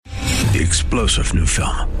The explosive new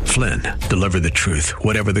film, Flynn, deliver the truth,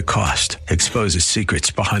 whatever the cost, exposes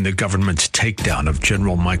secrets behind the government's takedown of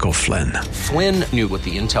General Michael Flynn. Flynn knew what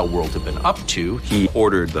the intel world had been up to. He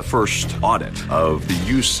ordered the first audit of the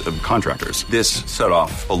use of contractors. This set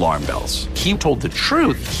off alarm bells. He told the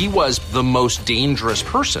truth. He was the most dangerous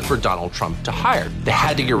person for Donald Trump to hire. They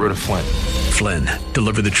had to get rid of Flynn. Flynn,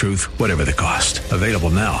 deliver the truth, whatever the cost. Available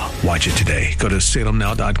now. Watch it today. Go to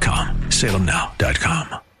salemnow.com.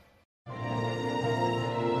 salemnow.com.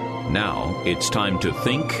 Now it's time to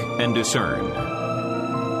think and discern.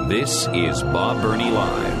 This is Bob Burney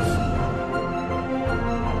Live.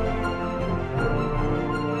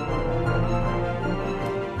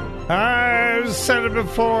 I've said it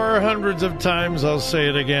before hundreds of times. I'll say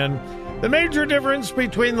it again. The major difference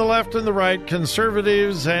between the left and the right,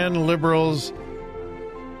 conservatives and liberals,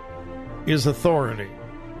 is authority.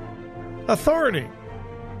 Authority.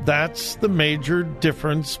 That's the major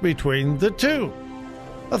difference between the two.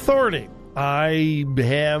 Authority. I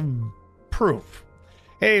have proof.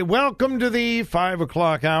 Hey, welcome to the 5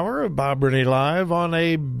 o'clock hour of Bob Burney Live on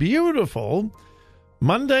a beautiful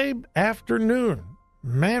Monday afternoon.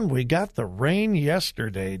 Man, we got the rain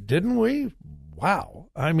yesterday, didn't we? Wow.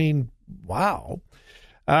 I mean, wow.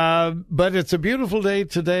 But it's a beautiful day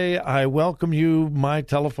today. I welcome you. My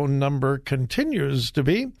telephone number continues to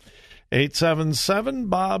be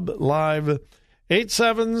 877-BOB-LIVE,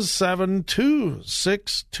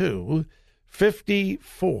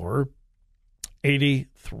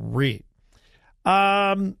 877-262-5483.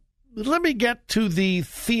 Let me get to the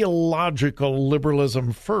theological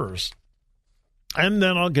liberalism first, and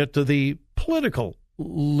then I'll get to the political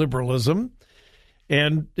liberalism.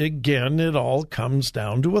 And again, it all comes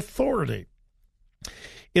down to authority.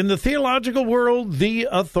 In the theological world, the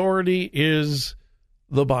authority is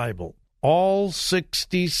the Bible. All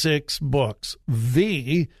 66 books,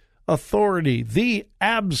 the authority, the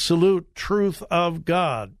absolute truth of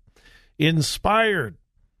God, inspired,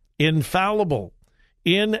 infallible,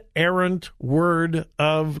 inerrant word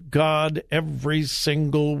of God, every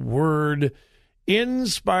single word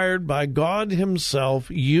inspired by God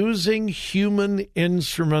himself using human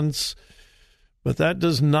instruments, but that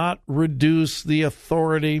does not reduce the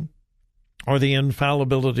authority or the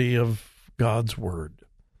infallibility of God's word.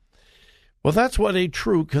 Well, that's what a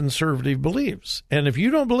true conservative believes. And if you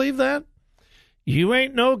don't believe that, you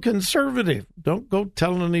ain't no conservative. Don't go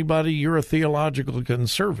telling anybody you're a theological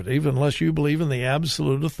conservative unless you believe in the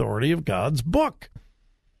absolute authority of God's book,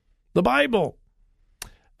 the Bible.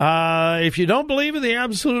 If you don't believe in the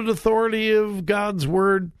absolute authority of God's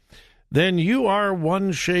word, then you are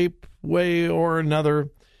one shape, way, or another.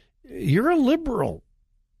 You're a liberal.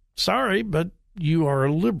 Sorry, but you are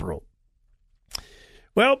a liberal.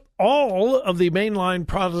 Well, all of the mainline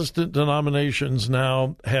Protestant denominations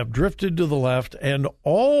now have drifted to the left, and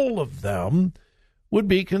all of them would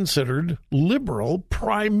be considered liberal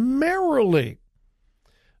primarily,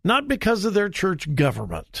 not because of their church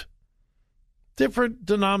government. Different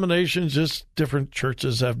denominations, just different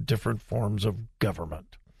churches have different forms of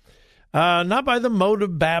government. Not by the mode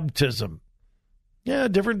of baptism. Yeah,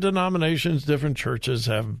 different denominations, different churches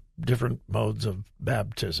have different modes of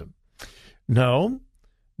baptism. No,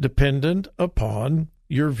 dependent upon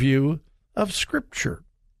your view of Scripture.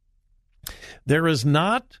 There is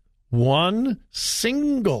not one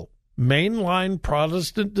single mainline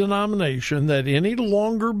Protestant denomination that any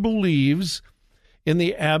longer believes in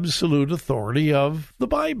the absolute authority of the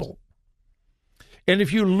Bible. And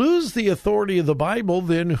if you lose the authority of the Bible,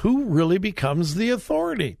 then who really becomes the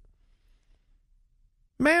authority?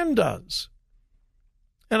 Man does.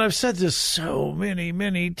 And I've said this so many,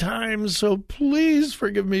 many times, so please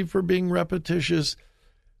forgive me for being repetitious.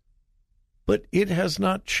 But it has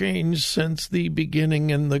not changed since the beginning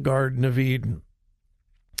in the Garden of Eden.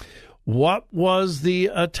 What was the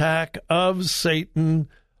attack of Satan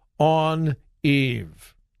on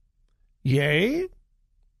Eve? Yea,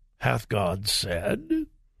 hath God said?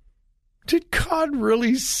 Did God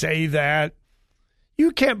really say that?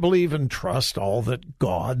 You can't believe and trust all that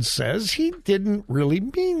God says. He didn't really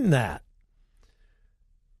mean that.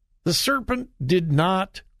 The serpent did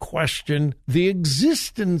not question the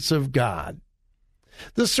existence of God.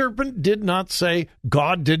 The serpent did not say,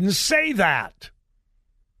 God didn't say that.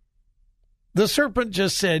 The serpent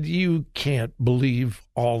just said, you can't believe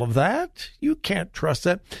all of that. You can't trust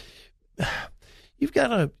that. You've got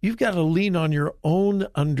to lean on your own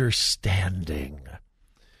understanding,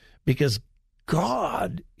 because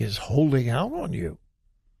God is holding out on you.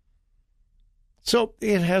 So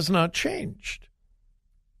it has not changed.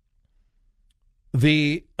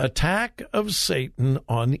 The attack of Satan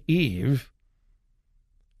on Eve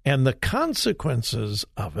and the consequences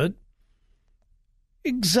of it,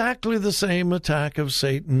 exactly the same attack of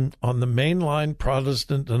Satan on the mainline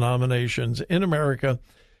Protestant denominations in America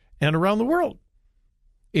and around the world.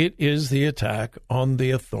 It is the attack on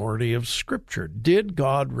the authority of Scripture. Did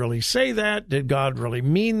God really say that? Did God really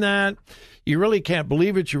mean that? You really can't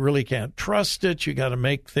believe it. You really can't trust it. You got to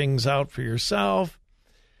make things out for yourself.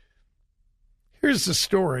 Here's the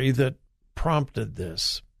story that prompted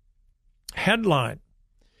this. Headline: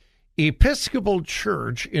 Episcopal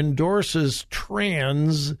Church endorses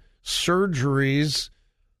trans surgeries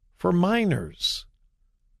for minors.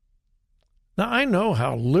 Now, I know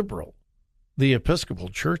how liberal the Episcopal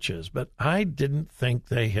Church is, but I didn't think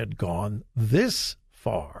they had gone this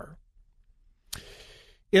far.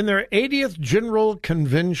 In their 80th General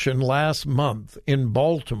Convention last month in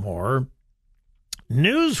Baltimore,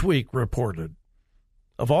 Newsweek reported,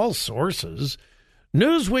 of all sources,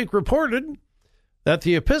 Newsweek reported that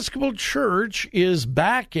the Episcopal Church is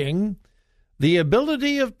backing the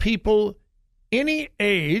ability of people any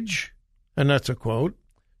age, and that's a quote,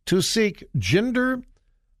 to seek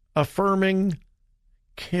gender-affirming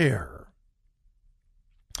care.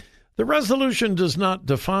 The resolution does not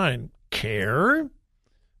define care,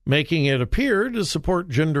 making it appear to support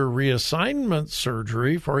gender reassignment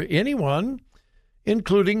surgery for anyone,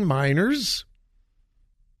 including minors.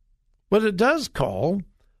 But it does call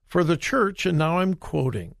for the church, and now I'm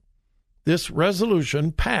quoting, this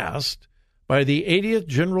resolution passed by the 80th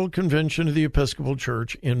General Convention of the Episcopal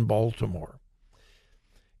Church in Baltimore.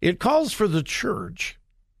 It calls for the church,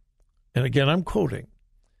 and again I'm quoting,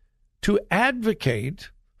 to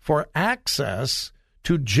advocate for access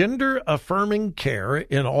to gender-affirming care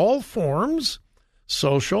in all forms,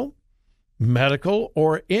 social, medical,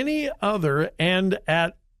 or any other, and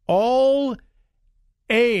at all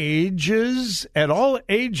ages,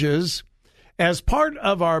 as part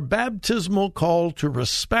of our baptismal call to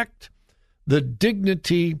respect the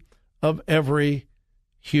dignity of every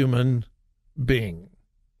human being.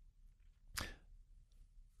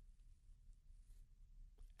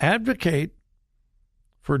 Advocate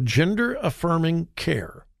for gender-affirming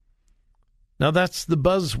care. Now, that's the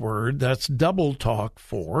buzzword. That's double talk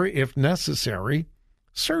for, if necessary,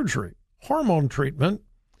 surgery, hormone treatment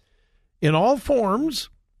in all forms.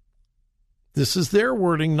 This is their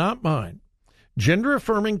wording, not mine.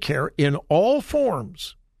 Gender-affirming care in all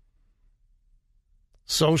forms,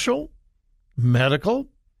 social, medical,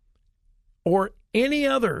 or any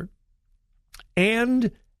other,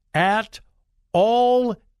 and at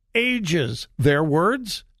all ages. Their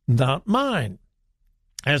words, not mine.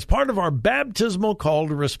 As part of our baptismal call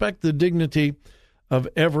to respect the dignity of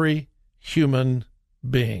every human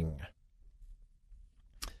being.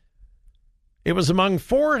 It was among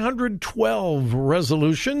 412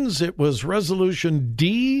 resolutions. It was Resolution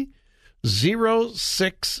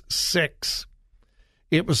D066.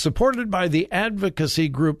 It was supported by the advocacy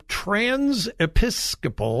group Trans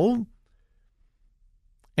Episcopal,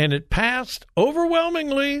 and it passed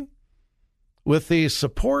overwhelmingly with the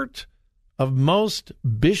support of most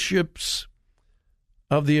bishops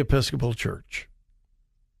of the Episcopal Church.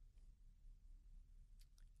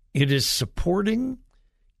 It is supporting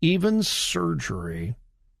even surgery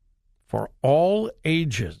for all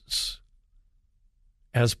ages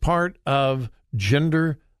as part of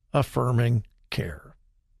gender-affirming care.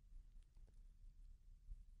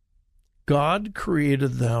 God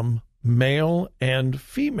created them male and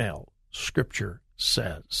female, Scripture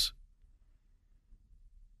says.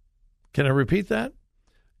 Can I repeat that?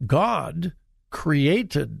 God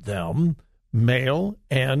created them male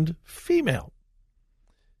and female.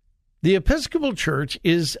 The Episcopal Church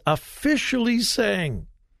is officially saying,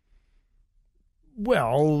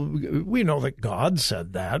 well, we know that God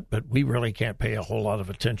said that, but we really can't pay a whole lot of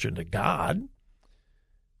attention to God.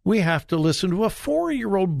 We have to listen to a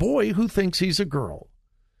 4-year-old boy who thinks he's a girl.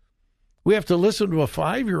 We have to listen to a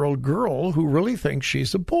 5-year-old girl who really thinks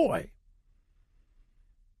she's a boy.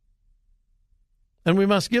 And we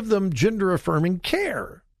must give them gender-affirming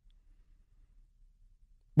care,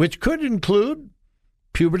 which could include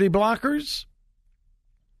puberty blockers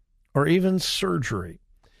or even surgery.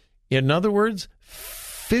 In other words,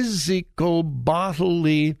 physical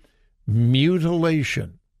bodily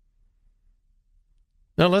mutilation.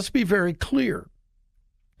 Now, let's be very clear.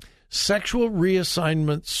 Sexual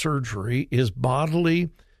reassignment surgery is bodily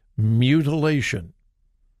mutilation.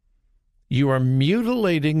 You are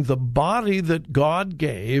mutilating the body that God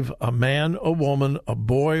gave, a man, a woman, a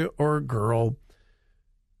boy, or a girl,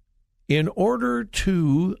 in order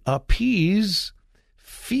to appease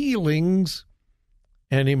feelings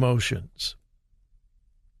and emotions.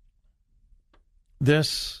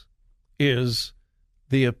 This is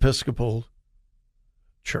the Episcopal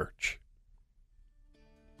Church.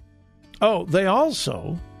 Oh, they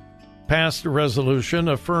also passed a resolution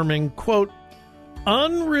affirming, quote,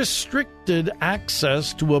 unrestricted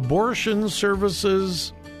access to abortion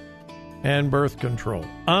services and birth control.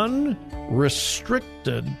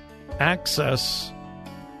 Unrestricted access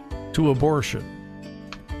to abortion.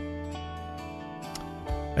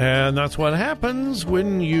 And that's what happens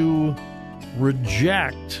when you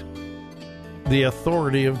reject the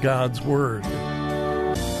authority of God's Word.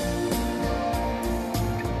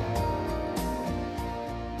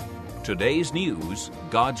 Today's news,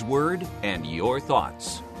 God's Word, and your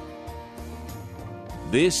thoughts.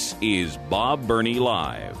 This is Bob Burney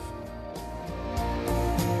Live.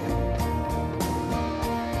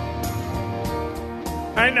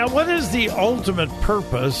 All right, now what is the ultimate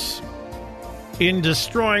purpose in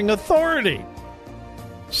destroying authority?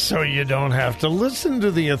 So you don't have to listen to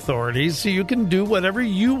the authorities, so you can do whatever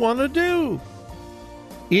you want to do.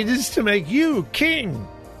 It is to make you king,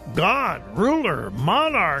 God, ruler,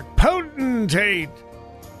 monarch, potentate.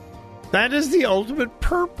 That is the ultimate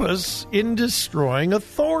purpose in destroying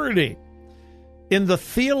authority. In the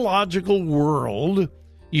theological world,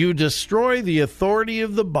 you destroy the authority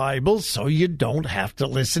of the Bible so you don't have to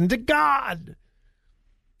listen to God.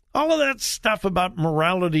 All of that stuff about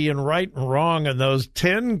morality and right and wrong and those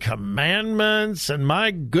 10 commandments and,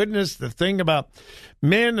 my goodness, the thing about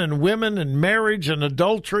men and women and marriage and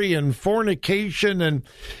adultery and fornication. And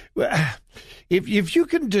if you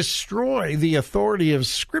can destroy the authority of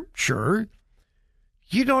Scripture,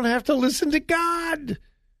 you don't have to listen to God.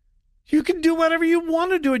 You can do whatever you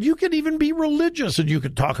want to do. And you can even be religious. And you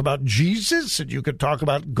can talk about Jesus. And you can talk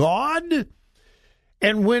about God.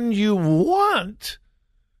 And when you want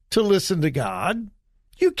to listen to God,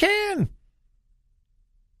 you can.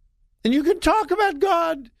 And you can talk about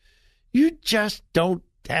God. You just don't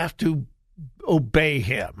have to obey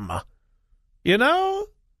him. You know?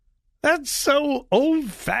 That's so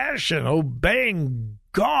old-fashioned, obeying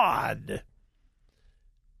God.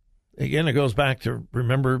 Again, it goes back to,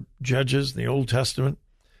 remember Judges, the Old Testament?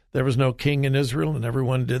 There was no king in Israel, and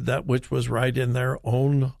everyone did that which was right in their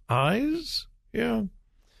own eyes? Yeah.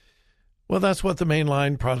 Well, that's what the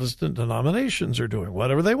mainline Protestant denominations are doing,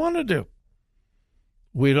 whatever they want to do.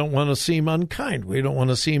 We don't want to seem unkind. We don't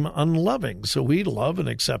want to seem unloving. So we love and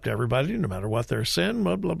accept everybody, no matter what their sin,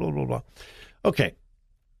 blah, blah, blah, blah, blah. Okay.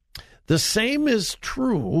 The same is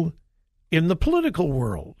true in the political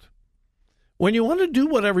world. When you want to do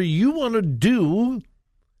whatever you want to do,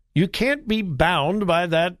 you can't be bound by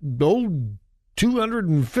that old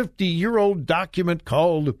 250-year-old document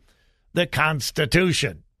called the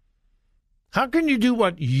Constitution. How can you do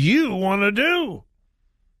what you want to do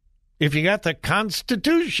if you got the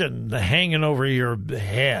Constitution hanging over your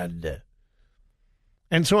head?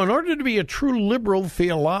 And so in order to be a true liberal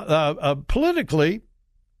politically,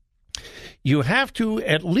 you have to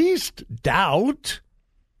at least doubt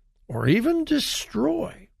or even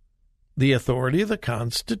destroy the authority of the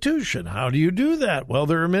Constitution. How do you do that? Well,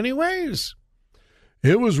 there are many ways.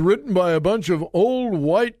 It was written by a bunch of old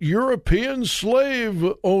white European slave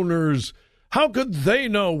owners. How could they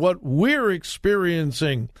know what we're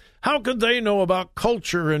experiencing? How could they know about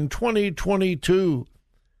culture in 2022?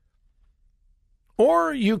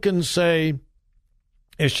 Or you can say,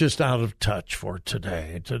 it's just out of touch for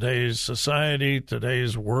today, today's society,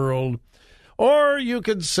 today's world. Or you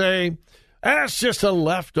could say, that's just a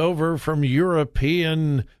leftover from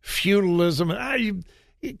European feudalism. You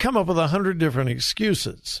come up with 100 different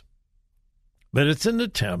excuses. But it's an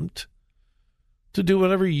attempt to do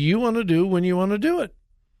whatever you want to do when you want to do it.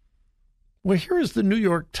 Well, here is the New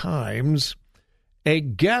York Times, a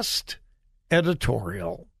guest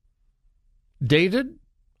editorial dated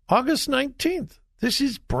August 19th. This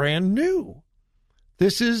is brand new.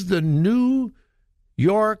 This is the New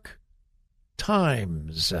York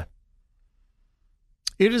Times.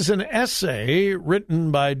 It is an essay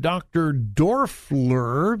written by Dr.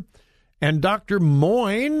 Dorfler and Dr.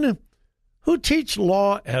 Moyne, who teach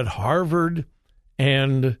law at Harvard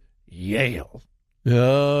and Yale.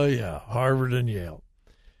 Oh, yeah, Harvard and Yale.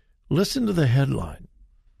 Listen to the headline.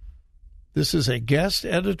 This is a guest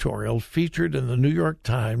editorial featured in the New York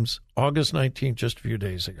Times, August 19th, just a few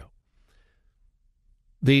days ago.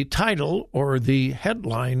 The title, or the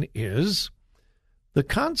headline, is "The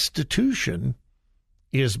Constitution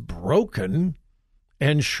is broken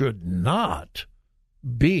and should not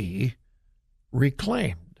be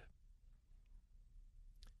reclaimed."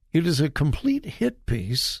 It is a complete hit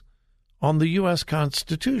piece on the U.S.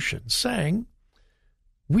 Constitution, saying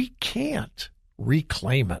we can't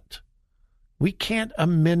reclaim it. We can't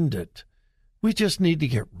amend it. We just need to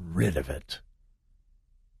get rid of it.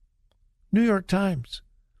 New York Times.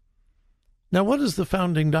 Now, what is the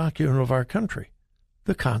founding document of our country?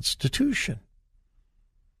 The Constitution.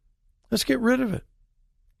 Let's get rid of it.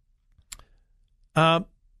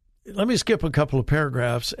 Let me skip a couple of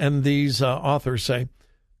paragraphs, and these authors say,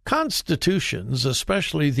 constitutions,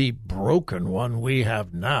 especially the broken one we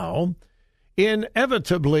have now,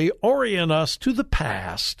 inevitably orient us to the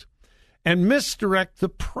past and misdirect the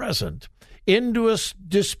present into a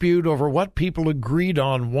dispute over what people agreed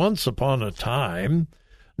on once upon a time,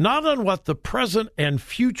 not on what the present and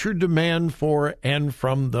future demand for and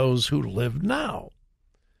from those who live now.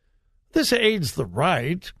 This aids the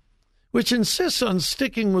right, which insists on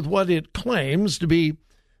sticking with what it claims to be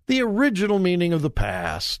the original meaning of the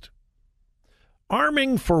past.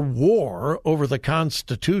 Arming for war over the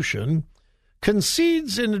Constitution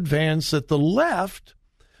concedes in advance that the left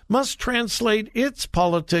must translate its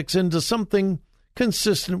politics into something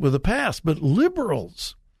consistent with the past. But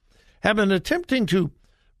liberals have been attempting to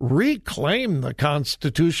reclaim the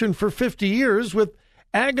Constitution for 50 years with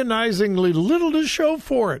agonizingly little to show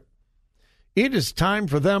for it. It is time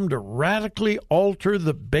for them to radically alter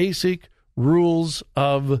the basic rules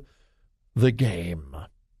of the game.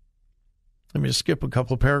 Let me skip a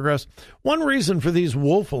couple of paragraphs. One reason for these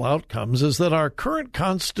woeful outcomes is that our current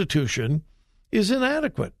Constitution is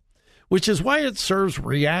inadequate, which is why it serves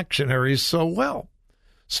reactionaries so well.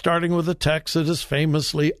 Starting with a text that is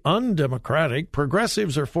famously undemocratic,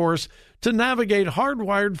 progressives are forced to navigate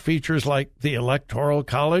hardwired features like the Electoral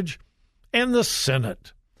College and the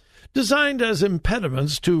Senate, designed as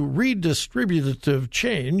impediments to redistributive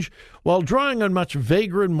change while drawing on much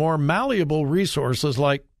vaguer and more malleable resources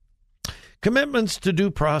like commitments to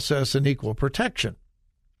due process and equal protection.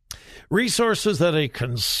 Resources that a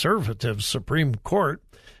conservative Supreme Court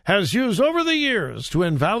has used over the years to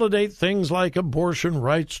invalidate things like abortion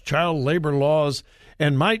rights, child labor laws,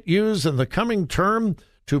 and might use in the coming term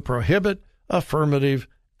to prohibit affirmative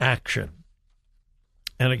action.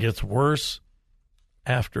 And it gets worse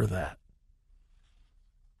after that.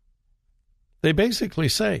 They basically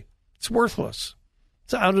say it's worthless.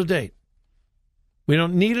 It's out of date. We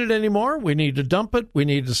don't need it anymore. We need to dump it. We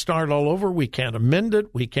need to start all over. We can't amend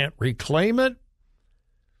it. We can't reclaim it.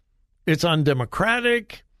 It's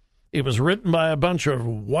undemocratic. It was written by a bunch of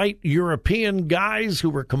white European guys who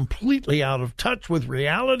were completely out of touch with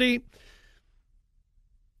reality.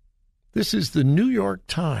 This is the New York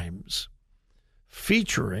Times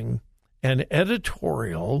featuring an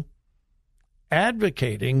editorial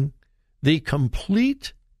advocating the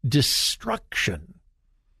complete destruction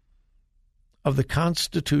of the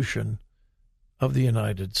Constitution of the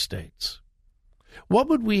United States. What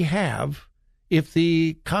would we have if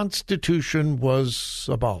the Constitution was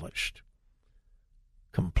abolished?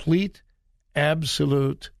 Complete,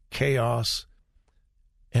 absolute chaos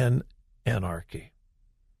and anarchy,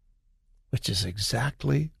 which is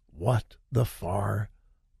exactly what the far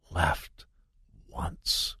left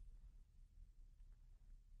wants.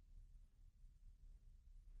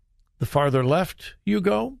 The farther left you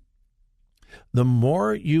go, the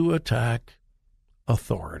more you attack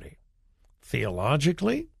authority,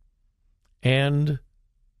 theologically and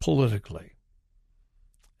politically.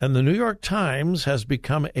 And the New York Times has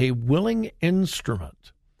become a willing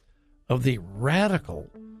instrument of the radical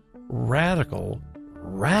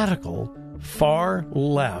far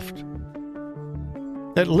left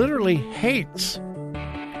that literally hates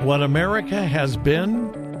what America has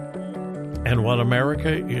been and what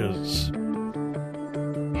America is.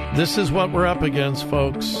 This is what we're up against,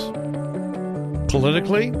 folks,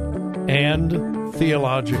 politically and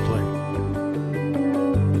theologically.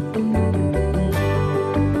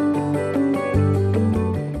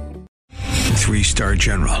 Three-star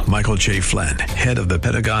General Michael J. Flynn, head of the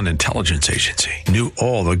Pentagon Intelligence Agency, knew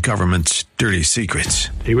all the government's dirty secrets.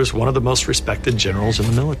 He was one of the most respected generals in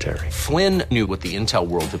the military. Flynn knew what the intel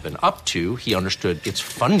world had been up to. He understood its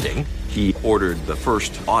funding. He ordered the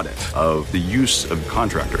first audit of the use of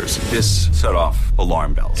contractors. This set off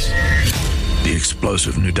alarm bells. The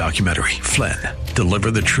explosive new documentary, Flynn,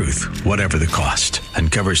 Deliver the Truth, Whatever the Cost,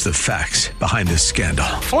 uncovers the facts behind this scandal.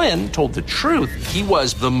 Flynn told the truth. He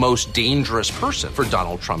was the most dangerous person for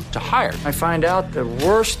Donald Trump to hire. I find out the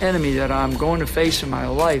worst enemy that I'm going to face in my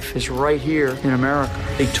life is right here in America.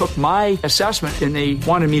 They took my assessment and they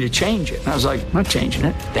wanted me to change it. And I was like, I'm not changing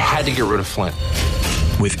it. They had to get rid of Flynn.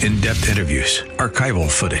 With in-depth interviews, archival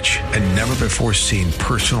footage, and never-before-seen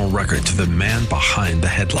personal records of the man behind the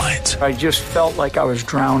headlines. I just felt like I was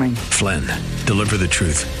drowning. Flynn, Deliver the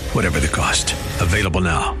Truth, Whatever the Cost. Available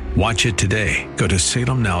now. Watch it today. Go to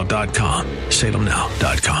salemnow.com.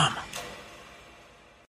 salemnow.com.